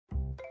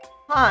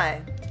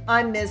Hi,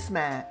 I'm Ms.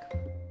 Mack.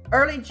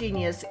 Early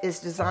Genius is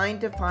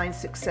designed to find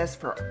success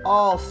for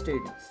all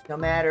students, no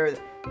matter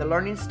the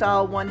learning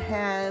style one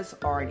has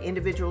or an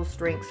individual's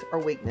strengths or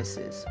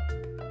weaknesses.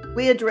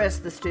 We address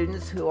the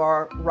students who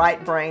are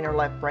right brain or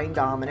left brain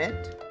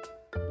dominant,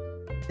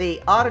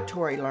 the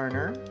auditory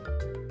learner,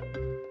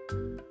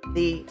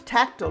 the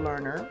tactile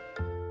learner,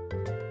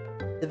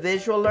 the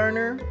visual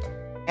learner,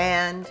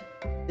 and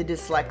the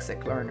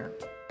dyslexic learner.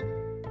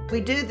 We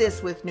do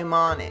this with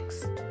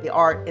mnemonics, the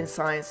art and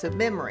science of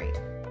memory.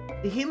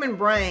 The human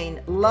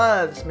brain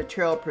loves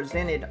material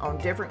presented on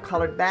different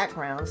colored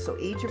backgrounds, so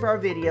each of our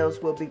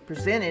videos will be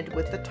presented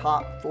with the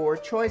top 4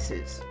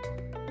 choices: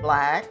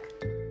 black,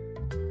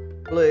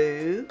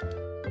 blue,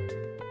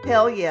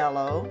 pale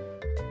yellow,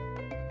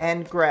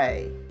 and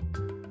gray.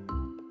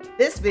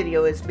 This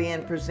video is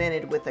being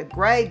presented with a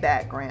gray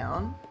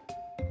background.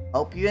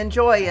 Hope you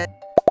enjoy it.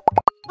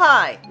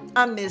 Hi,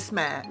 I'm Ms.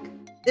 Mack.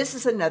 This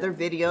is another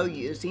video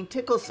using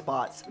Tickle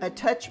Spots, a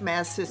touch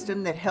math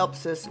system that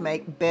helps us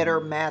make better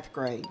math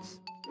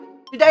grades.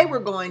 Today we're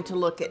going to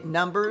look at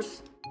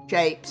numbers,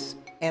 shapes,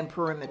 and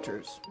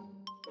perimeters.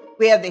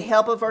 We have the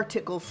help of our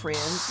Tickle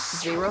friends,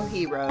 Zero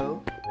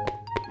Hero,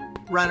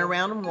 Run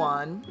Around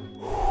 1,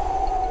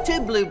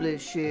 Two Blue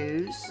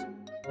Shoes,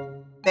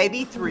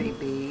 Baby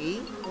 3B,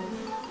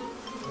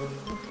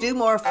 Do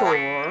More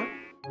 4,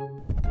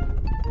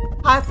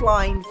 High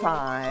Flying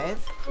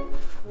 5,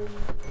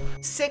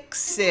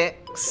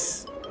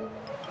 6-6,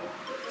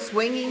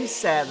 Swinging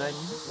 7,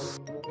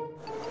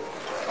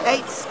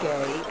 8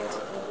 Skate,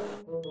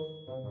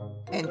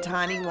 and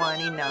Tiny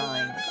Whiny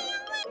 9.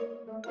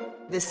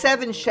 The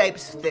 7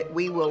 shapes that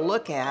we will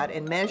look at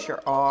and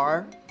measure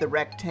are the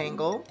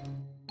rectangle,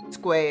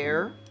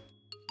 square,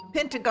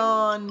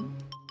 pentagon,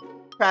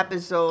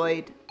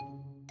 trapezoid,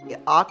 the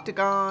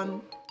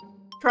octagon,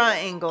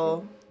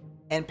 triangle,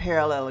 and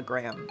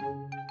parallelogram.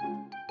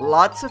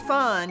 Lots of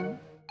fun,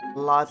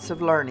 lots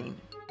of learning.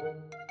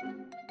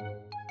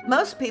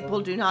 Most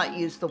people do not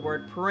use the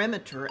word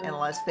perimeter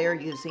unless they are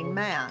using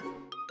math.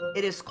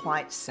 It is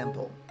quite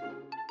simple.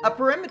 A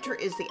perimeter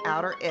is the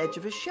outer edge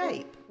of a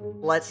shape.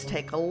 Let's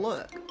take a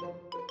look.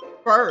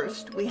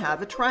 First, we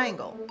have a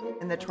triangle,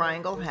 and the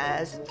triangle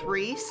has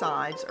 3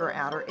 sides or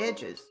outer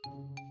edges.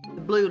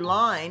 The blue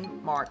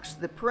line marks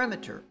the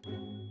perimeter.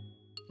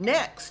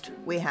 Next,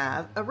 we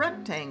have a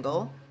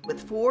rectangle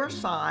with 4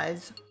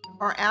 sides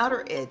or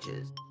outer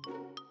edges.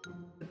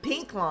 The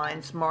pink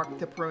lines mark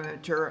the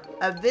perimeter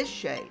of this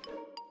shape.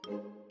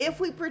 If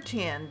we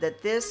pretend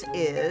that this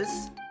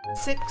is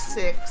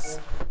 6-6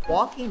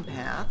 walking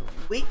path,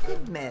 we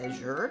could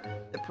measure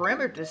the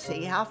perimeter to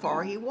see how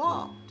far he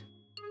walked.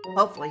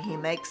 Hopefully he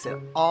makes it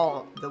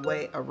all the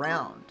way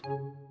around.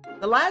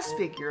 The last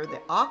figure,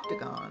 the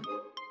octagon,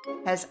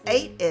 has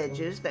 8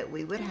 edges that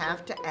we would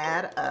have to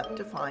add up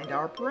to find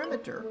our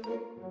perimeter.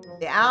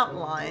 The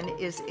outline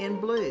is in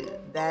blue.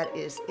 That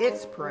is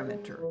its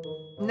perimeter.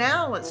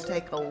 Now let's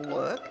take a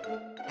look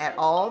at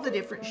all the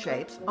different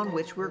shapes on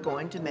which we're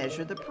going to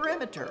measure the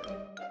perimeter.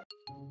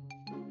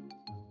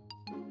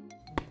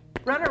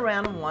 Run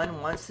Around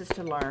 1 wants us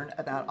to learn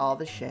about all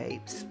the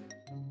shapes,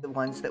 the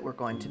ones that we're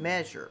going to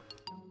measure.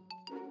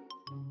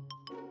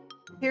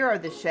 Here are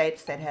the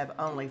shapes that have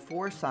only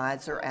 4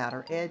 sides or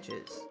outer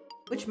edges,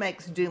 which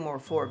makes Do More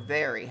 4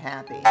 very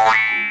happy.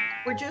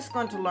 We're just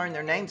going to learn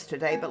their names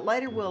today, but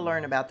later we'll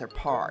learn about their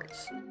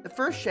parts. The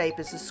first shape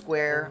is a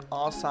square,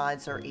 all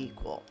sides are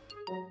equal.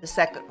 The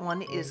second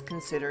one is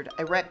considered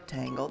a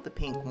rectangle, the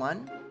pink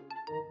one.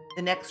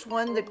 The next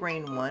one, the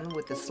green one,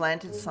 with the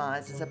slanted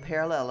sides, is a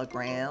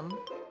parallelogram.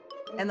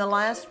 And the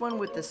last one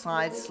with the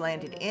sides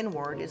slanted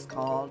inward is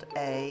called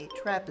a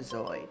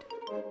trapezoid.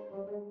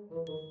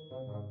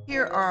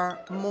 Here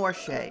are more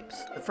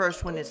shapes. The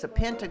first one is a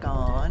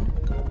pentagon.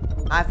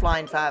 High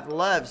Flying 5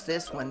 loves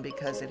this one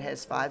because it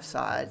has 5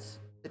 sides.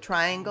 The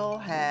triangle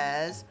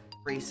has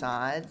 3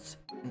 sides,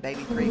 and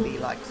Baby 3B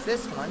likes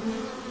this one.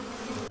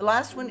 The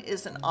last one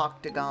is an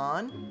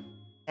octagon,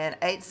 and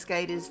 8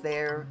 Skate is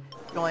there,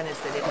 showing us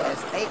that it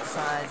has 8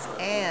 sides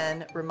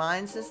and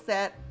reminds us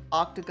that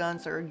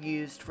octagons are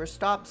used for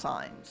stop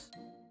signs.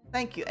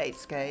 Thank you, 8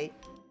 Skate.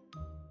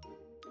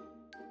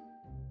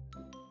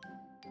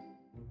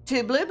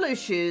 Two Blue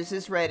Shoes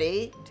is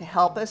ready to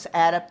help us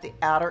add up the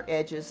outer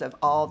edges of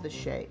all the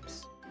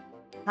shapes.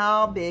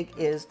 How big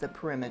is the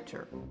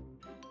perimeter?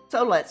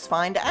 So let's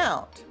find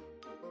out.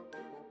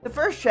 The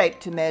first shape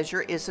to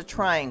measure is a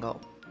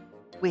triangle.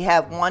 We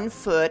have 1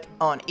 foot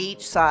on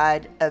each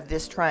side of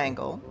this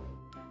triangle.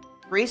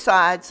 3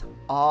 sides,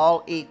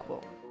 all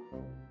equal.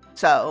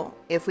 So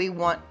if we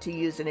want to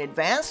use an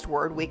advanced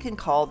word, we can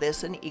call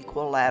this an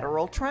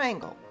equilateral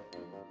triangle.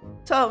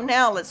 So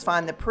now let's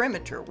find the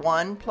perimeter.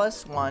 1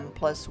 + 1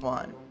 +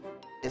 1.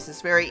 This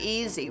is very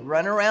easy.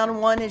 Run Around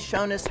 1 has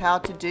shown us how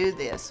to do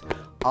this.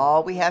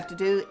 All we have to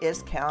do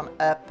is count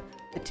up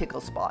the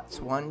tickle spots.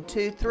 1,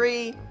 2,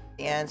 3.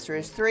 The answer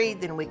is 3.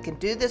 Then we can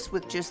do this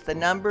with just the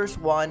numbers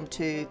 1,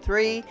 2,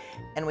 3,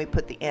 and we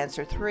put the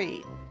answer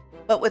 3.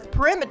 But with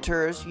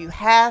perimeters, you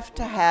have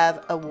to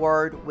have a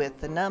word with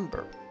the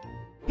number.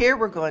 Here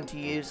we're going to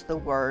use the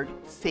word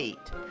feet.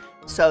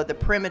 So the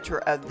perimeter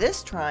of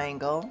this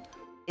triangle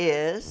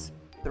is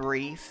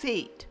 3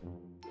 feet.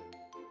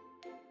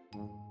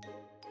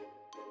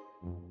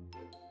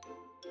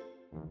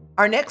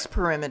 Our next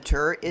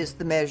perimeter is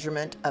the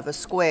measurement of a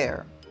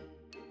square.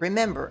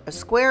 Remember, a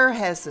square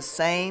has the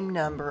same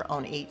number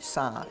on each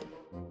side.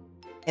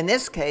 In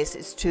this case,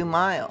 it's 2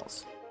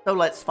 miles. So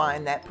let's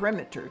find that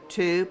perimeter.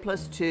 2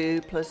 plus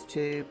 2 plus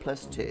 2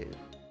 plus 2.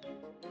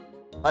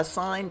 Plus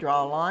sign,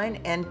 draw a line,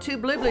 and 2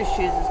 blue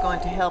shoes is going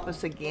to help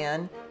us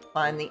again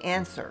find the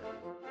answer.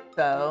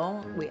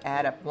 So we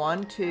add up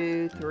 1,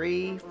 2,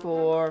 3,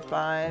 4,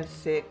 5,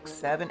 6,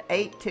 7,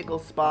 8 tickle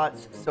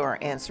spots. So our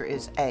answer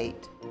is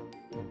 8.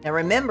 Now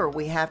remember,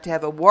 we have to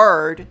have a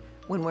word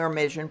when we're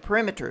measuring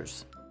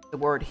perimeters. The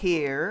word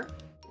here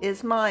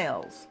is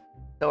miles.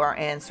 So our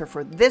answer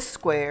for this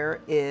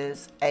square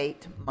is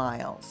 8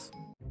 miles.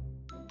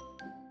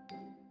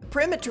 The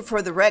perimeter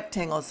for the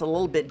rectangle is a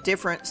little bit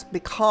different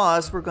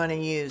because we're going to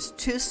use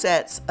 2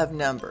 sets of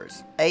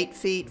numbers. 8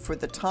 feet for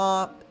the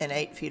top and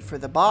 8 feet for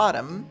the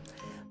bottom,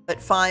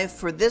 but 5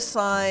 for this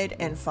side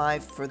and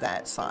 5 for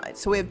that side.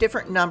 So we have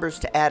different numbers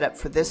to add up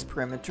for this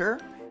perimeter.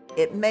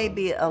 It may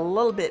be a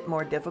little bit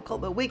more difficult,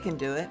 but we can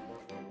do it.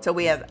 So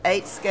we have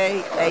 8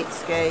 skate,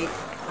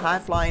 high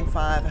flying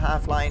 5, high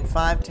flying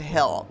 5 to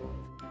help.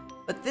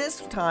 But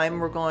this time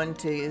we're going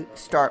to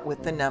start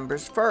with the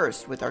numbers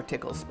first with our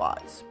tickle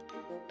spots.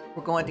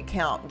 We're going to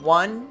count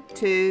 1,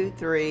 2,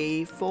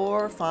 3,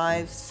 4,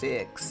 5,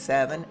 6,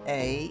 7,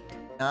 8,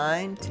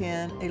 9,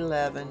 10,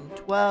 11,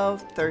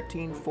 12,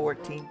 13,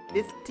 14,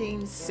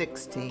 15,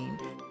 16,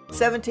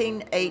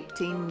 17,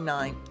 18,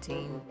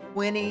 19,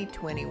 20,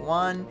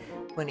 21,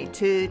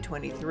 22,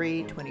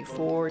 23,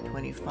 24,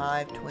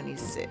 25,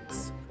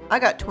 26. I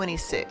got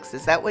 26.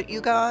 Is that what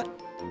you got?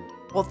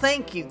 Well,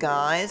 thank you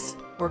guys.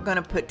 We're going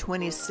to put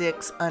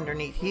 26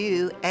 underneath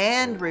you,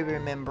 and we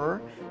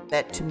remember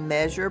that to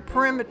measure a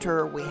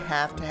perimeter, we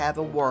have to have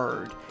a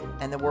word,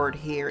 and the word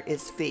here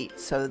is feet.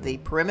 So the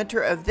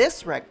perimeter of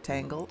this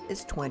rectangle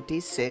is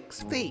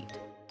 26 feet.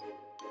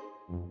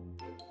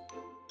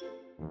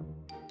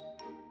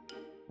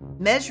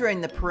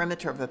 Measuring the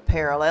perimeter of a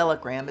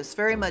parallelogram is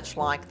very much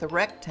like the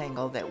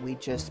rectangle that we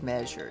just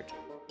measured.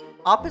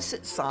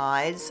 Opposite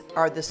sides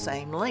are the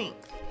same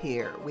length.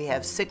 Here we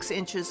have 6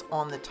 inches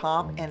on the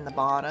top and the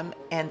bottom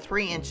and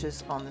 3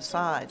 inches on the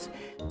sides.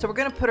 So we're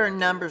going to put our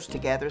numbers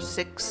together,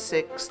 6,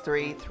 6,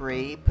 3,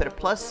 3, put a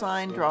plus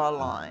sign, draw a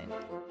line.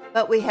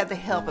 But we have the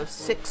help of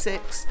 6,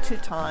 6 2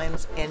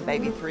 times and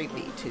baby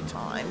 3b 2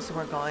 times, and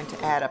we're going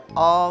to add up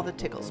all the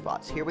tickle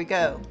spots. Here we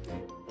go.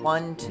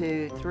 1,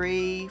 2,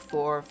 3,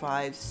 4,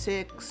 5,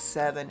 6,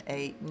 7,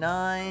 8,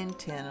 9,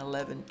 10,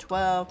 11,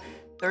 12,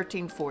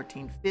 13,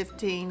 14,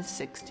 15,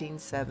 16,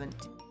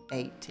 17,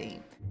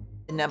 18.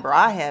 The number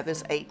I have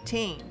is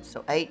 18.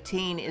 So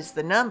 18 is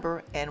the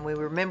number, and we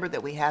remember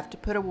that we have to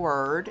put a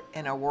word,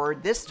 and our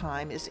word this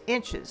time is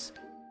inches.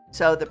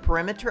 So the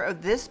perimeter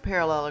of this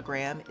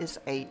parallelogram is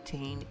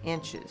 18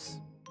 inches.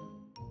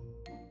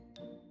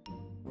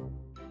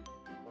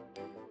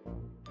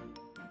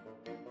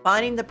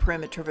 Finding the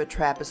perimeter of a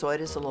trapezoid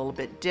is a little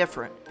bit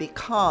different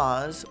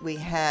because we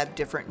have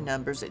different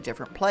numbers at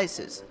different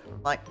places.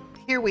 Like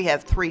here we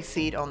have 3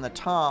 feet on the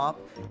top,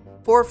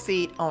 4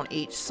 feet on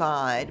each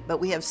side, but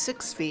we have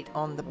 6 feet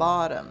on the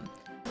bottom.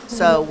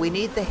 So we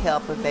need the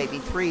help of baby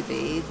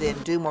 3b, then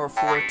do more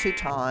 4 2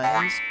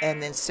 times,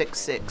 and then 6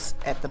 6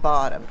 at the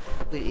bottom.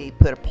 We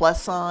put a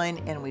plus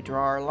sign and we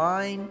draw our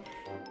line.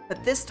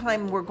 But this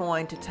time we're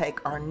going to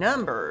take our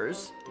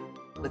numbers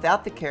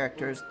without the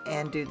characters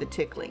and do the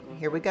tickling.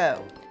 Here we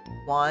go.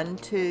 1,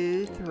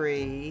 2,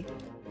 3,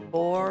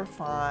 4,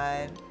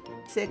 5,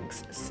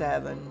 6,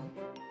 7,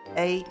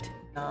 8,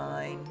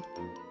 9,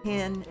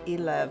 10,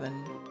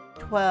 11,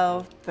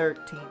 12,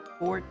 13,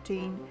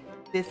 14,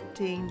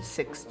 15,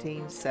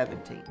 16,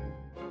 17.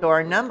 So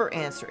our number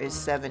answer is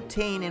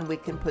 17, and we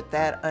can put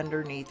that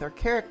underneath our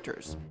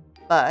characters.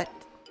 But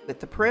with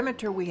the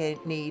perimeter, we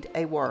need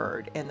a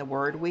word, and the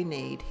word we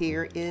need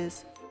here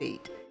is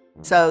feet.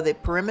 So the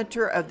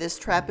perimeter of this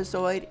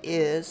trapezoid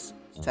is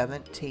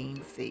 17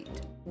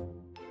 feet.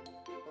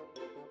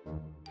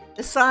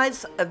 The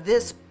sides of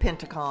this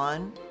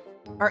pentagon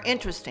are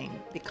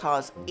interesting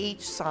because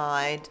each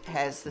side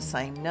has the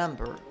same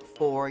number,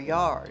 4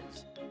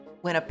 yards.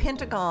 When a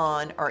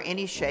pentagon or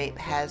any shape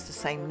has the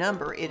same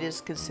number, it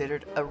is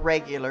considered a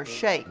regular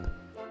shape.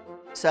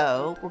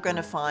 So we're going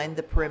to find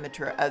the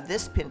perimeter of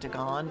this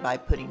pentagon by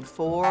putting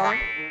 4,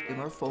 do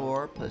more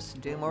 4, plus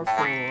do more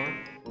 4.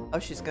 Oh,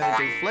 she's going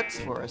to do flips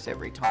for us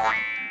every time.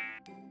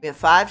 We have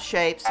 5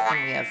 shapes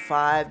and we have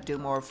 5 do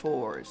more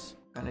 4s.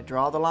 We're going to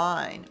draw the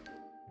line.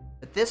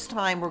 But this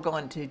time we're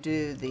going to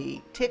do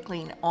the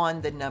tickling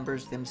on the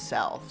numbers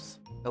themselves.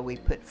 So we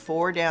put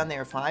 4 down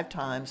there 5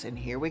 times, and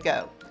here we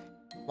go.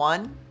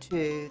 1,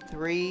 2,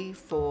 3,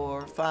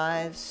 4,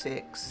 5,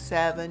 6,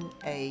 7,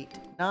 8,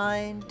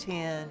 9,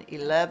 10,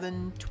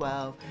 11,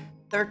 12,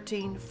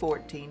 13,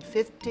 14,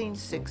 15,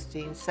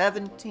 16,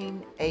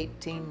 17,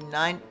 18,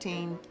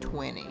 19,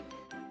 20.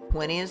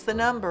 20 is the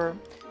number,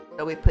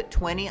 so we put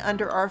 20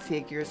 under our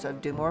figures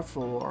of do more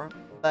for,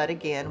 but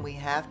again, we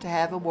have to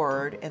have a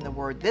word, and the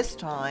word this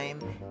time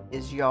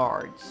is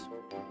yards.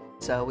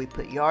 So we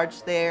put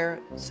yards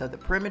there, so the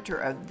perimeter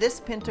of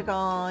this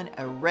pentagon,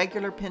 a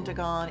regular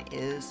pentagon,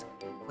 is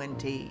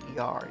 20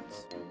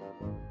 yards.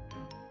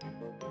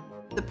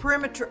 The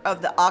perimeter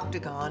of the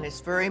octagon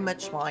is very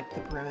much like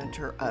the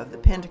perimeter of the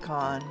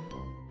pentagon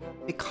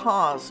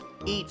because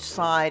each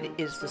side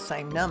is the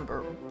same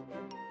number.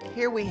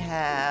 Here we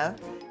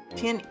have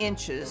 10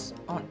 inches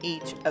on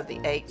each of the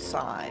 8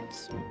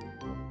 sides.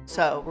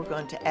 So we're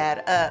going to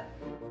add up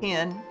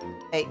 10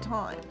 8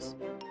 times.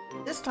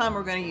 This time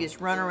we're going to use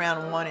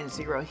runaround 1 and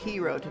 0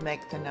 hero to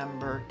make the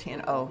number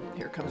 10. Oh,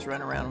 here comes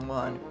runaround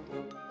 1.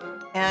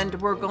 And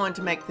we're going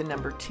to make the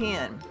number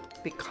 10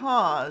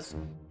 because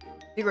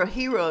 0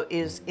 hero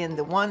is in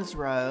the 1s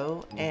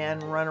row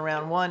and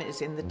runaround 1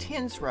 is in the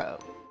 10s row.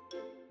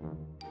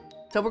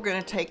 So we're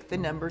going to take the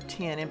number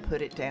 10 and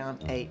put it down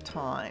 8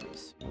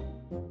 times.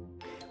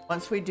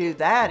 Once we do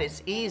that,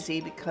 it's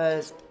easy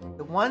because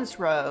the 1s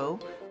row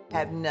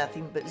have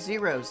nothing but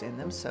zeros in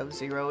them, so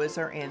 0 is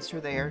our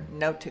answer there,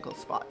 no tickle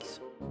spots.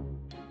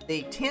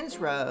 The 10s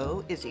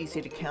row is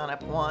easy to count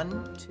up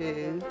 1,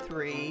 2,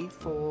 3,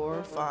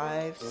 4,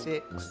 5,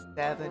 6,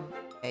 7,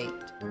 8.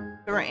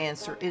 So our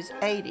answer is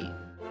 80.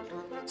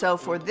 So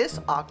for this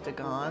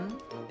octagon,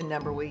 the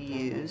number we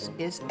use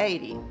is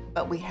 80,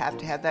 but we have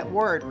to have that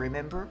word,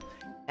 remember?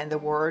 And the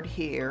word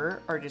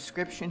here, or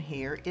description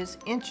here, is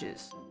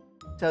inches.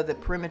 So the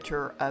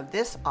perimeter of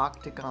this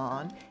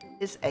octagon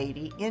is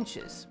 80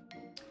 inches.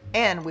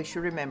 And we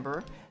should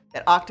remember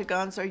that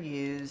octagons are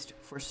used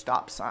for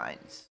stop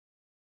signs.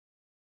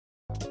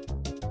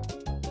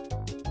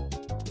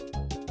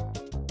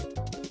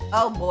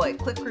 Oh boy,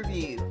 quick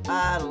review.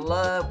 I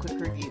love quick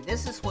review.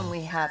 This is when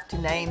we have to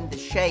name the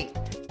shape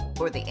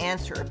where the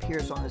answer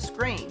appears on the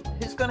screen.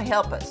 Who's going to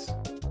help us?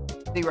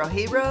 0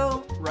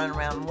 hero,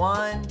 runaround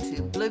 1,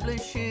 2 blue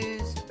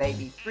shoes,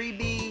 baby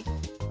 3B,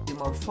 do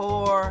more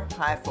 4,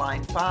 high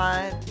flying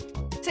 5,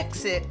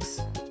 6,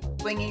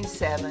 swinging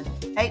 7,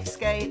 8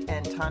 skate,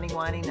 and tiny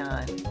whiny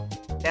 9.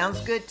 Sounds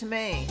good to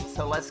me.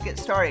 So let's get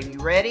started. You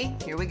ready?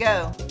 Here we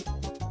go.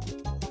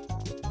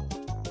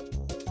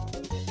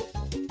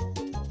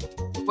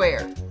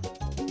 Square,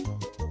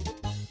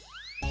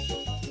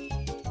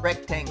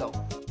 rectangle,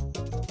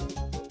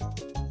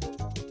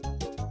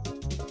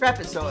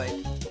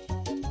 trapezoid,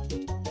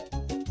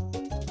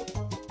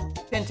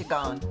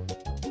 pentagon,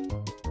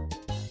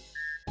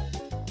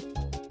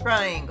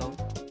 triangle,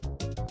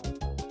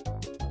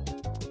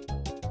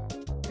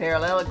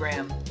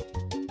 parallelogram,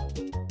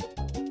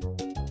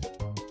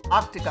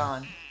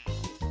 octagon,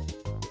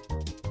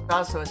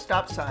 also a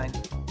stop sign,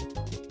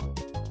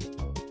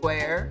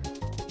 square,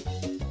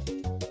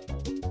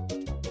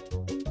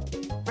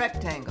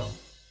 rectangle,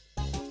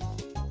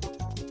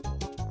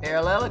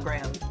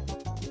 parallelogram,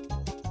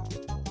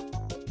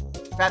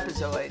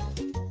 trapezoid,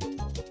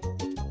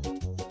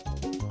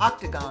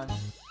 octagon,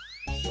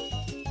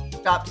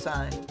 stop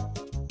sign,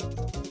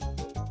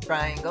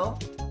 triangle,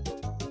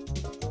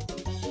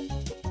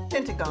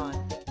 pentagon.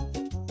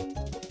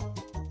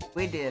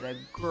 We did a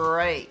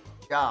great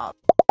job.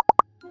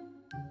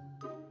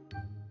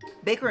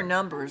 Bigger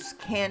numbers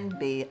can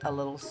be a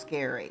little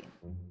scary,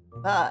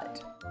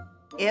 but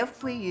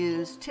if we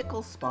use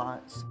tickle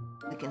spots,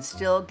 we can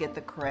still get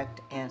the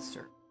correct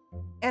answer.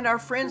 And our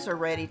friends are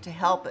ready to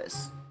help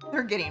us.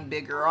 They're getting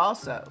bigger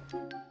also.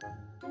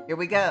 Here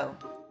we go.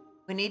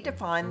 We need to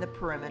find the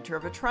perimeter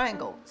of a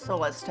triangle. So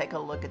let's take a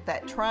look at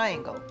that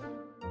triangle.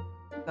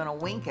 It's gonna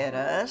wink at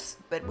us,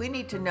 but we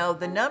need to know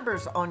the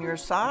numbers on your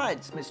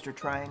sides, Mr.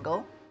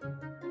 Triangle.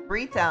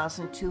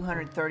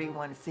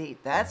 3,231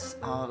 feet. That's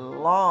a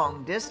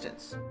long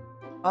distance.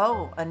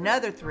 Oh,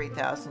 another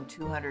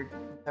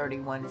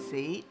 3,231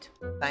 feet.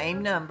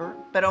 Same number,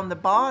 but on the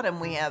bottom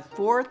we have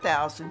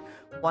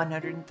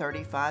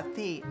 4,135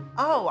 feet.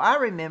 Oh, I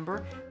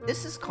remember.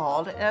 This is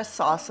called an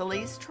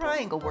isosceles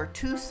triangle where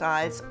 2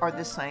 sides are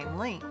the same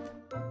length.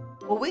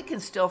 Well, we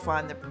can still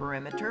find the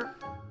perimeter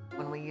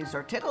when we use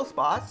our tickle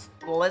spots.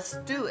 Well, let's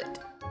do it.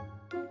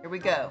 Here we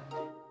go.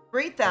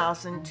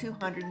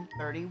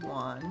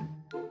 3,231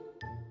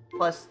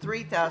 plus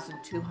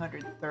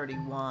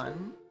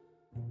 3,231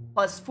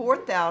 plus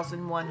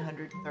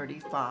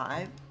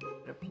 4,135.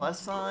 Put a plus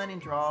sign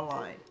and draw a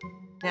line.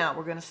 Now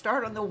we're going to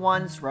start on the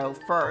 1s row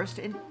first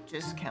and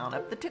just count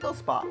up the tickle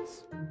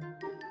spots.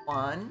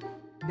 1,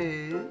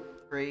 2,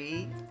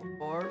 3,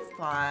 4,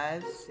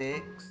 5,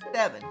 6,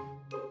 7.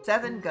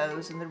 7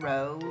 goes in the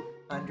row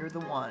under the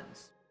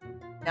 1s.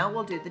 Now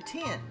we'll do the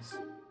 10s.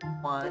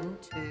 1,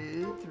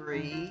 2,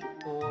 3,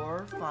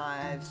 4,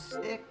 5,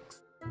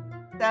 6,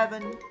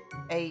 7,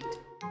 8,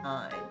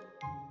 9.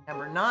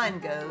 Number 9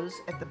 goes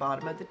at the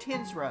bottom of the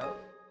 10s row.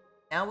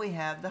 Now we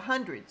have the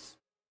hundreds.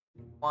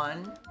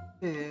 1,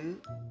 2,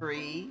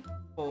 3,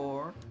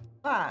 4,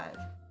 5.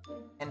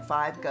 And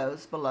 5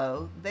 goes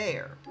below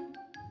there.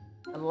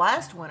 The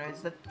last one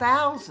is the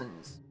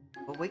thousands.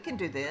 Well, we can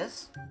do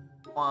this.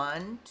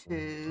 1,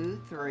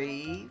 2,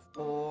 3,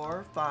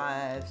 4,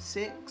 5,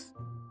 6,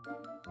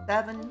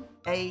 7,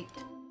 8,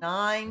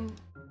 9,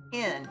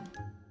 10.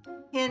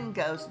 10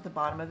 goes at the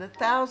bottom of the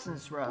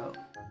thousands row.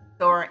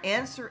 So our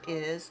answer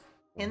is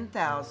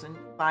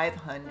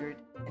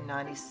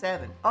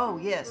 10,597. Oh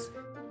yes,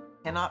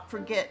 cannot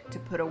forget to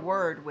put a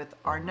word with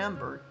our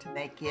number to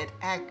make it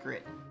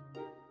accurate.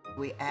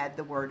 We add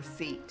the word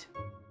feet.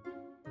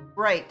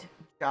 Great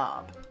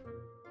job.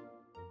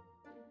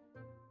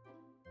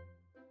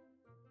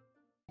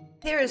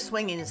 Here is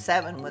Swinging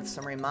 7 with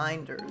some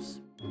reminders.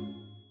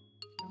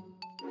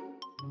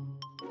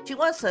 She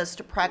wants us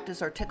to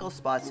practice our tickle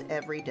spots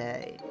every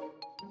day.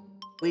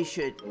 We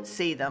should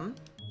see them,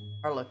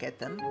 or look at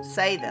them,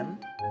 say them,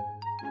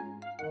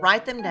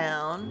 write them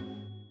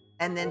down,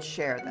 and then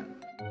share them.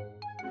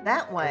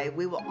 That way,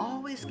 we will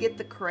always get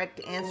the correct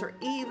answer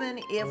even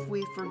if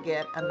we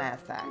forget a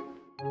math fact.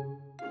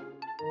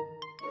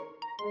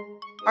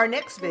 Our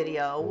next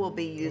video will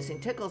be using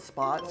tickle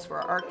spots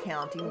for our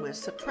counting with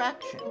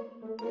subtraction.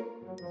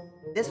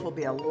 This will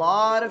be a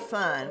lot of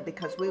fun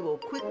because we will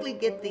quickly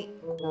get the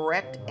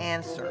correct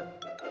answer.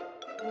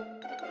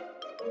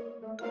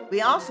 We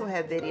also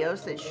have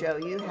videos that show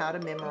you how to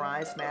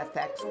memorize math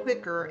facts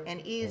quicker and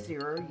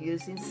easier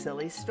using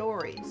silly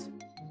stories.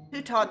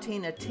 Who Taught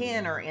Tina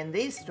 10 are in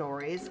these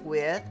stories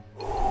with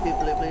Two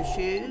Blue Blue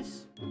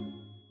Shoes,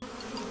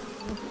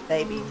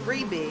 Baby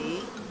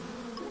Freebie,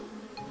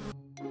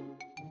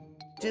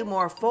 Do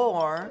More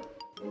 4,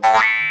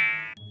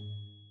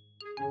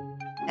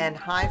 and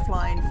High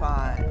Flying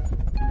 5.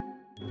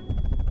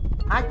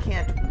 I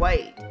can't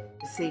wait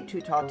to see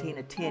Too Tall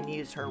Tina 10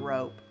 use her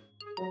rope.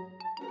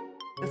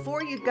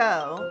 Before you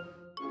go,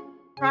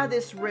 try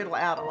this riddle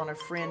out on a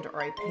friend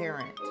or a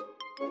parent.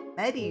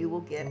 Maybe you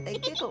will get a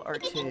giggle or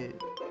two.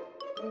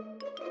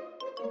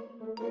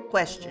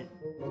 Question: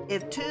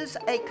 if 2's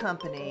a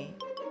company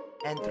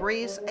and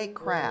 3's a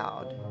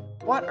crowd,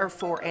 what are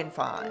 4 and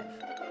 5?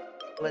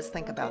 Let's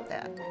think about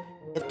that.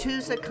 If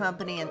 2's a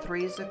company and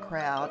 3's a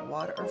crowd,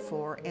 what are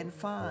 4 and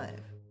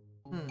 5?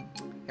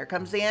 Here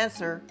comes the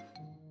answer.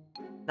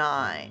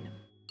 9.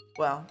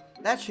 Well,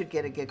 that should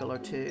get a giggle or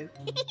two.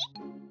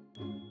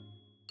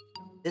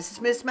 This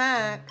is Miss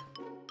Mac.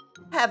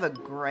 Have a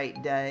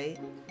great day.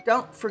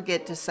 Don't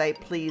forget to say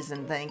please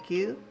and thank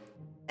you.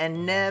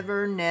 And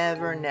never,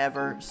 never,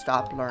 never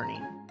stop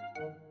learning.